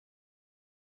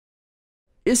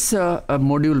इस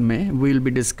मॉड्यूल में we will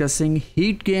be discussing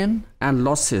heat gain and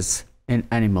losses in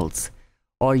animals,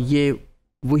 और ये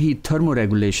वही थर्मो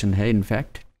रेगुलेशन है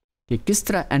इनफैक्ट कि किस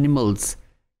तरह एनिमल्स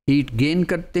हीट गेन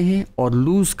करते हैं और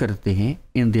लूज़ करते हैं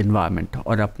इन द एनवायरनमेंट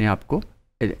और अपने आप को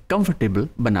कंफर्टेबल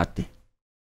बनाते हैं.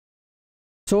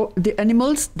 So the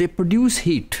animals they produce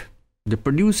heat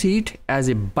as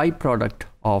a by product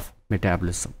of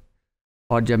metabolism,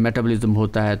 और जब मेटाबॉलिज्म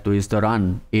होता है तो इस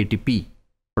दौरान ATP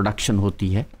प्रोडक्शन होती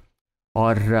है,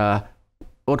 और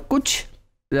कुछ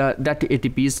that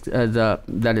ATP is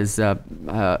that is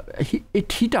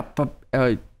it heat up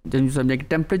समझे कि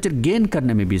टेम्परेचर गेन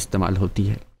करने में भी इस्तेमाल होती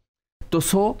है. तो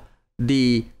so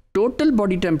the total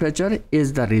body temperature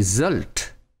is the result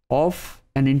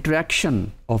of N interaction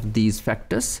of these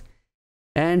factors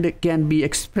and can be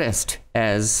expressed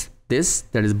as this,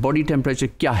 that is body temperature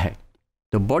क्या है.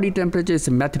 तो बॉडी टेम्परेचर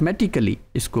इसे मैथमेटिकली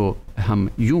इसको हम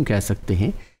यूं कह सकते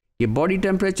हैं कि body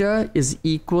temperature is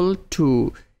equal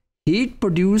to heat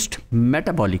produced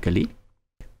metabolically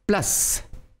plus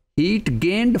heat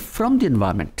gained from the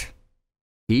environment,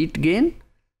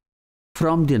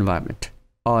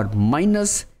 or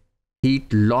minus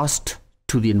heat lost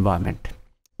to the environment.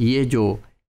 ये जो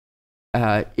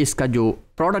इसका जो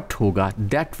product होगा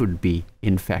that would be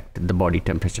in fact the body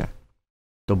temperature.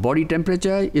 तो body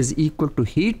temperature is equal to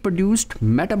heat produced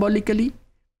metabolically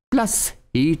plus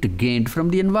heat gained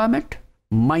from the environment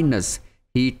minus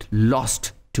heat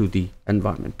lost to the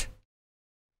environment.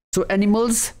 So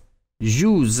animals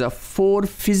use 4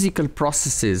 physical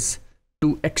processes to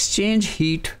exchange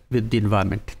heat with the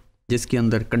environment, जिसके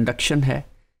अंदर conduction है,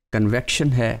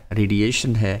 convection है,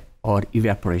 radiation है और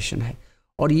evaporation है.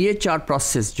 और ये 4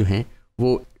 process जो हैं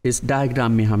वो इस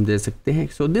डायग्राम में हम दे सकते हैं.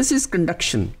 So this is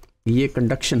conduction, ये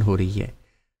conduction हो रही है.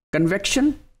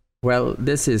 Convection, well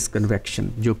this is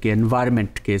convection, जो कि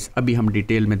environment के अभी हम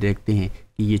डिटेल में देखते हैं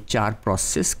कि ये 4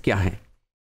 process क्या हैं.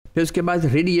 फिर उसके बाद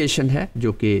रेडिएशन है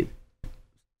जो कि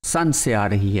सन से आ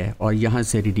रही है और यहाँ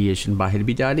से रेडिएशन बाहर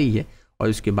भी जा रही है, और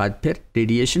उसके बाद फिर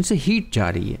रेडिएशन से हीट जा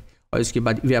रही है, और इसके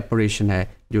बाद इवेपोरेशन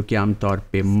है जो कि आमतौर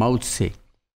पे माउथ से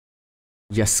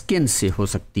या स्किन से हो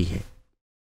सकती है.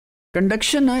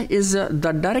 Conduction is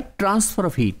the direct transfer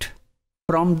of heat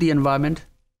from the environment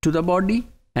to the body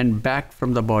and back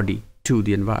from the body to the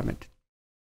environment.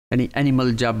 यानी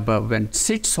एनिमल जब when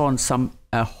sits on some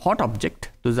hot object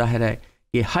तो जाहिर है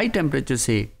कि हाई टेम्परेचर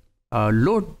से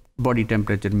लो बॉडी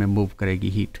टेम्परेचर में move करेगी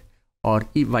heat, और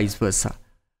वाइस वर्सा.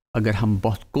 अगर हम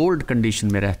बहुत कोल्ड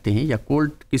कंडीशन में रहते हैं या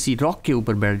कोल्ड किसी रॉक के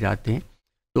ऊपर बैठ जाते हैं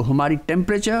तो हमारी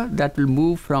temperature that will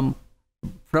move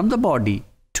from the body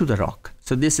to the rock.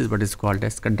 So this is what is called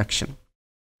as conduction.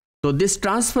 So this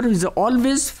transfer is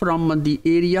always from the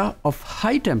area of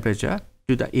high temperature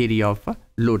to the area of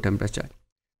low temperature.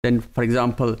 Then, for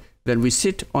example, when we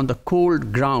sit on the cold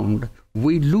ground,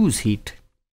 we lose heat.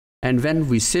 And when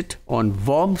we sit on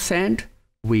warm sand,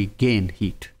 we gain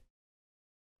heat.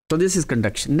 So this is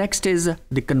conduction. Next is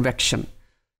the convection.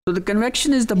 So the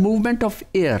convection is the movement of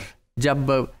air. जब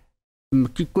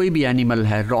कोई भी animal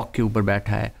है rock के ऊपर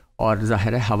बैठा है और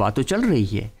ज़ाहिर है हवा तो चल रही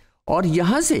है, और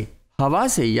यहाँ से हवा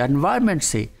से या एनवायरनमेंट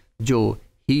से जो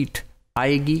हीट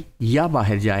आएगी या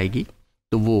बाहर जाएगी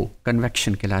तो वो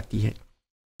कन्वेक्शन कहलाती है.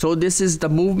 So this is the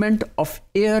movement of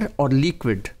air और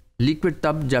लिक्विड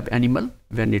तब जब animal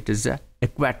when it is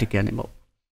aquatic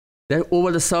animal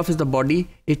over the surface the body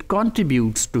it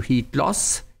contributes to heat loss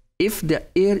if the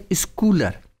air is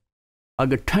cooler.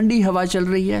 अगर ठंडी हवा चल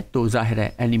रही है तो जाहिर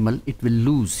है animal it will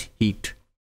lose heat,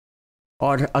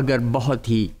 और अगर बहुत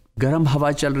ही गर्म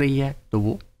हवा चल रही है तो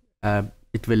वो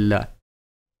it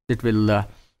will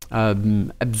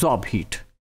absorb heat.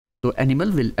 So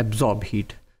animal will absorb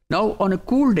heat. Now on a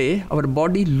cool day our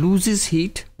body loses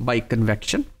heat by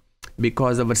convection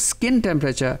because our skin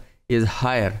temperature is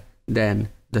higher than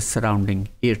the surrounding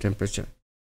air temperature.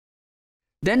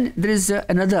 Then there is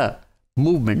another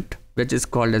movement which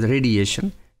is called as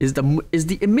radiation, is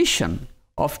the emission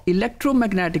of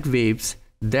electromagnetic waves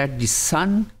that the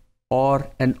sun or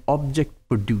an object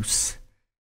produce.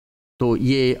 तो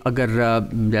ये अगर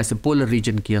जैसे polar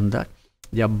region के अंदर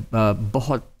जब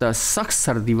बहुत सख्त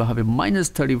सर्दी वहाँ पे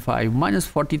 -35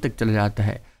 -40 तक चला जाता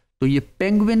है तो ये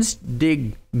penguins they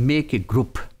make a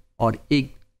group, और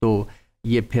एक तो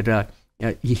ये फिर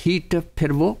ये हीट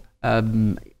फिर वो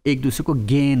एक दूसरे को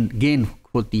गेन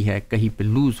होती है, कहीं पे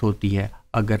लूज होती है.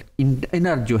 अगर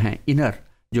इनर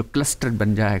जो क्लस्टर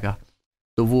बन जाएगा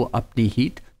तो वो अपनी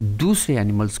हीट दूसरे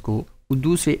एनिमल्स को,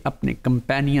 दूसरे अपने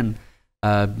कंपेनियन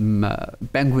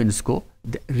पेंगुइन्स को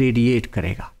रेडिएट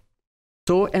करेगा.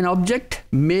 So an object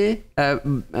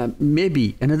may be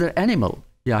another animal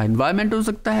या एनवायरनमेंट हो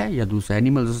सकता है या दूसरा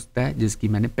एनिमल हो सकता है, जिसकी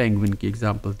मैंने पेंगुइन की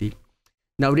example the.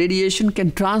 Now radiation can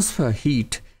transfer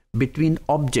heat between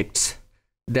objects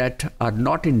that are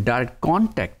not in direct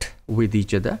contact with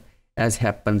each other, as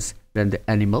happens when the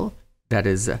animal, that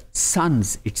is suns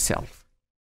itself.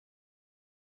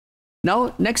 Now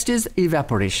next is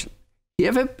evaporation.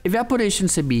 Evaporation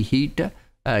से भी heat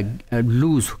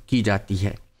lose की जाती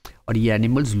है, और ये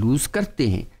animals lose करते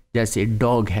हैं. जैसे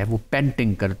डॉग है, वो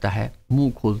पेंटिंग करता है,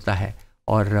 मुंह खोलता है,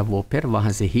 और वो फिर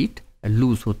वहाँ से heat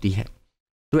lose होती है.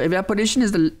 So evaporation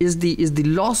is the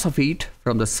loss of heat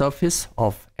from the surface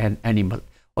of an animal.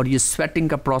 और ये स्वेटिंग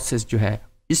का प्रोसेस जो है,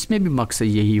 इसमें भी मकसद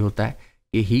यही होता है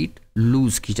कि हीट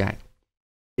लूज की जाए.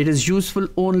 It is useful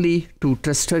only to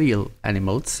terrestrial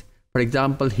animals, for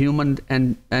example human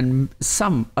and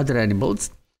some other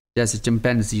animals, जैसे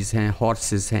चिंपैंजीज हैं,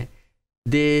 हॉर्सेस हैं.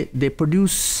 दे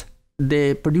प्रोड्यूस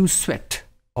स्वेट,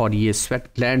 और ये स्वेट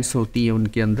ग्लैंड्स होती हैं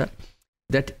उनके अंदर,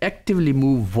 that actively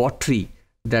move watery,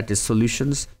 that is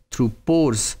solutions through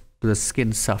pores to the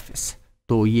skin surface.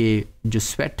 तो ये जो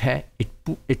स्वेट है,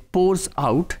 it pores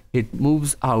out, it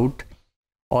moves out,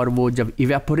 और वो जब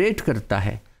इवेपोरेट करता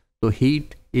है तो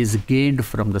heat is gained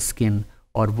from the skin,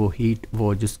 और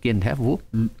वो जो स्किन है वो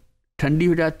ठंडी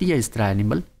हो जाती है. इस तरह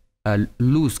एनिमल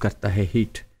लूज करता है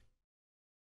heat.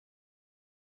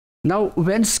 Now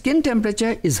when skin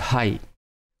temperature is high,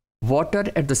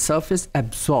 water at the surface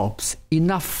एब्सॉर्ब्स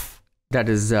enough, that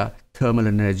is thermal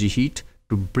energy heat,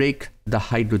 to break the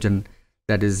hydrogen,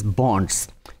 that is bonds.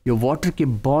 ये वाटर के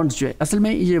बॉन्ड्स जो है, असल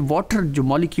में ये वाटर जो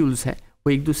मॉलिक्यूल्स है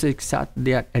वो एक दूसरे के साथ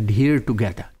दे आर एडहियर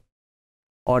टुगेदर,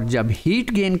 और जब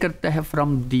हीट गेन करता है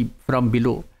फ्रॉम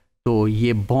बिलो, तो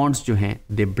ये बॉन्ड्स जो हैं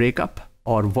दे ब्रेक अप,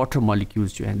 और वाटर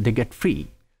मॉलिक्यूल्स जो हैं दे गेट फ्री,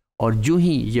 और जो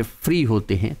ही ये फ्री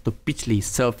होते हैं तो पिछली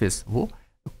सरफेस वो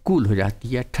कूल हो जाती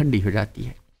है, ठंडी हो जाती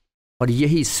है. और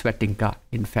यही स्वेटिंग का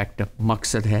इनफैक्ट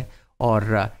मकसद है,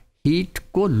 और हीट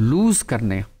को लूज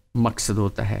करने मकसद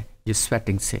होता है ये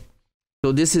स्वेटिंग से.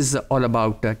 तो दिस इज ऑल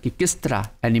अबाउट कि किस तरह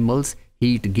एनिमल्स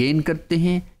हीट गेन करते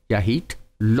हैं या हीट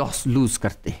लूज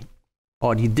करते हैं.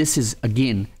 और दिस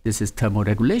इज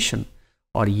थर्मोरेगुलेशन,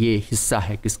 और ये हिस्सा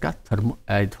है किसका,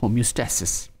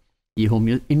 होम्योस्टैसिस.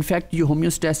 ये इनफैक्ट ये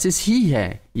होम्योस्टैसिस ही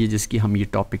है ये, जिसकी हम ये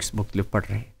टॉपिक्स मुख्तलिफ पढ़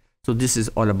रहे हैं. So this is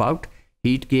all about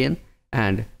heat gain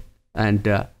and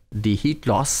the heat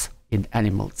loss in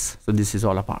animals. So this is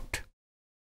all about.